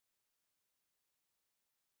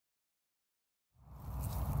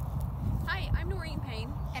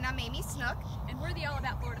And I'm Amy Snook. And we're the All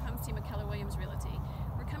About Florida Homes team at Keller Williams Realty.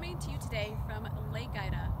 We're coming to you today from Lake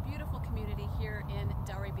Ida, beautiful community here in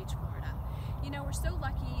Delray Beach, Florida. You know, we're so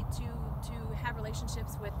lucky to have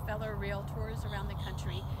relationships with fellow realtors around the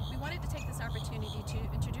country. We wanted to take this opportunity to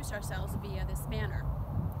introduce ourselves via this banner.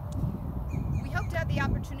 We hope to have the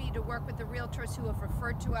opportunity to work with the realtors who have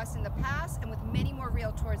referred to us in the past and with many more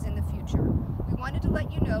realtors in the future. We wanted to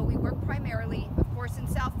let you know we work primarily, of course, in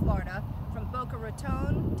South Florida, from Boca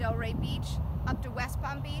Raton, Delray Beach, up to West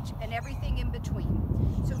Palm Beach, and everything in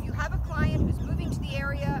between. So if you have a client who's moving to the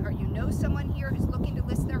area, or you know someone here who's looking to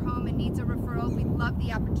list their home and needs a referral, we'd love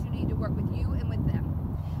the opportunity to work with you and with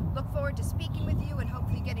them. Look forward to speaking with you and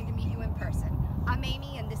hopefully getting to meet you in person. I'm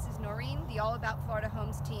Amy, and this is Noreen, the All About Florida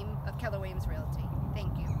Homes team of Keller Williams Realty.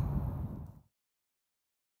 Thank you.